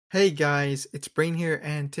Hey guys, it's Brain here,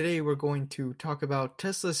 and today we're going to talk about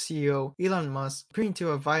Tesla CEO Elon Musk appearing to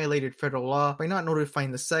have violated federal law by not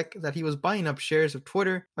notifying the SEC that he was buying up shares of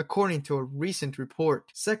Twitter, according to a recent report.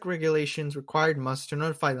 SEC regulations required Musk to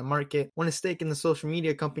notify the market when a stake in the social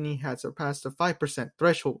media company had surpassed a 5%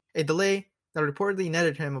 threshold, a delay that reportedly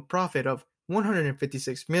netted him a profit of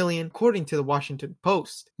 $156 million, according to the Washington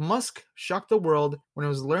Post. Musk shocked the world when it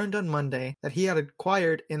was learned on Monday that he had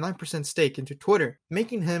acquired a 9% stake into Twitter,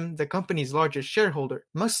 making him the company's largest shareholder.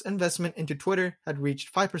 Musk's investment into Twitter had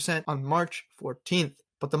reached 5% on March 14th,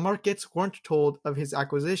 but the markets weren't told of his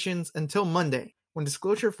acquisitions until Monday, when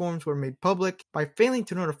disclosure forms were made public. By failing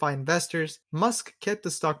to notify investors, Musk kept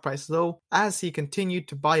the stock price low as he continued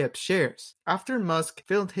to buy up shares. After Musk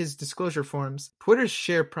filled his disclosure forms, Twitter's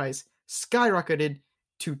share price skyrocketed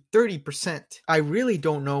to 30%. I really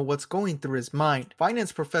don't know what's going through his mind,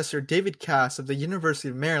 finance professor David Cass of the University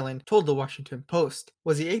of Maryland told the Washington Post.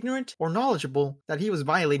 Was he ignorant or knowledgeable that he was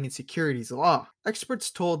violating securities law?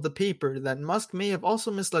 Experts told the paper that Musk may have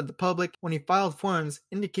also misled the public when he filed forms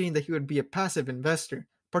indicating that he would be a passive investor,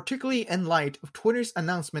 particularly in light of Twitter's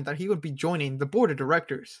announcement that he would be joining the board of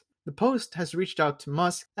directors. The Post has reached out to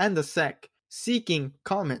Musk and the SEC, seeking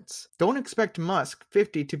comments. Don't expect Musk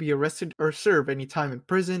 50 to be arrested or serve any time in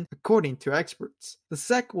prison, according to experts. The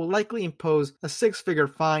SEC will likely impose a six-figure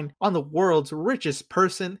fine on the world's richest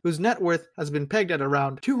person, whose net worth has been pegged at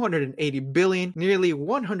around $280 billion, nearly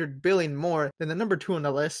 $100 billion more than the number 2 on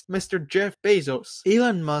the list, Mr. Jeff Bezos.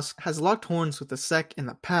 Elon Musk has locked horns with the SEC in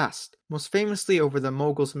the past, most famously over the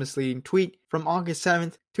mogul's misleading tweet from August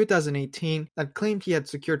 7th, 2018 that claimed he had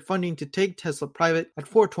secured funding to take Tesla private at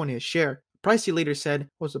 $4.20 a share. Price he later said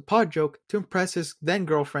was a pod joke to impress his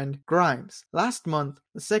then-girlfriend, Grimes. Last month,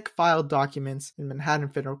 the SEC filed documents in Manhattan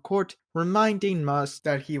Federal Court reminding Musk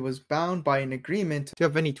that he was bound by an agreement to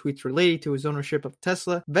have any tweets related to his ownership of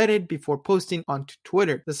Tesla vetted before posting onto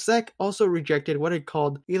Twitter. The SEC also rejected what it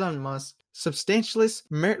called Elon Musk's substantialist,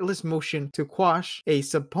 meritless motion to quash a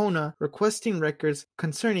subpoena requesting records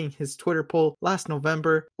concerning his Twitter poll last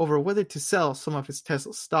November over whether to sell some of his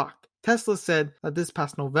Tesla stock. Tesla said that this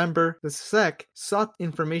past November, the SEC sought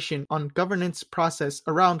information on governance process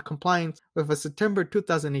around compliance with a September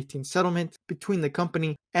 2018 settlement between the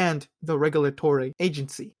company and the regulatory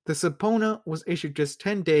agency. The subpoena was issued just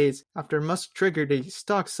 10 days after Musk triggered a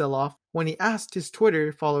stock sell-off when he asked his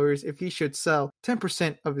Twitter followers if he should sell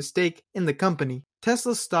 10% of his stake in the company.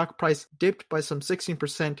 Tesla's stock price dipped by some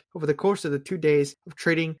 16% over the course of the 2 days of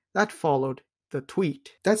trading that followed the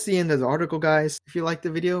tweet. That's the end of the article, guys. If you liked the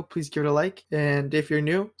video, please give it a like, and if you're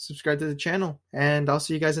new, subscribe to the channel, and I'll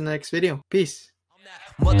see you guys in the next video. Peace.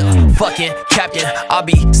 Motherfucking captain, I'll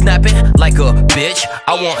be snapping like a bitch.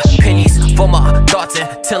 I want pennies for my thoughts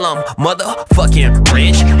until I'm motherfucking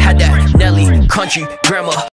rich. Had that Nelly country grammar.